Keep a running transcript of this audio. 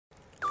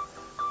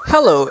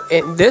Hello,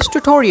 in this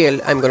tutorial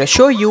I'm going to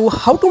show you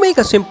how to make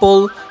a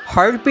simple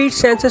heartbeat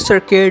sensor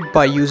circuit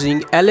by using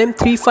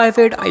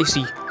LM358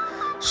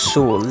 IC.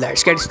 So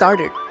let's get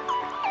started.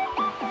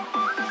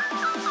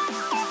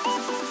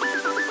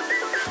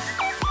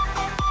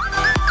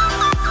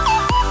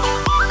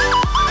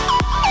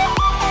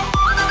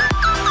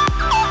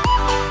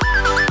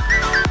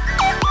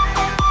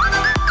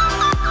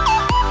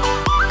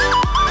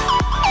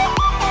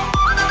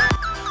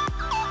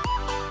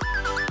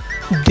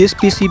 This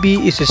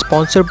PCB is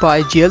sponsored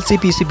by GLC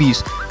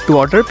PCBs. To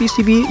order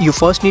PCB, you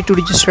first need to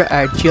register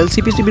at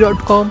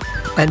glcpcb.com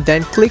and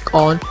then click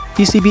on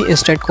PCB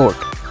Instant Code.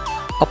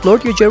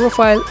 Upload your Java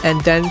file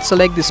and then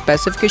select the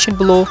specification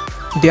below.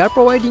 They are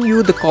providing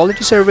you the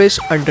quality service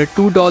under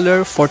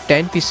 $2 for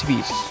 10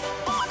 PCBs.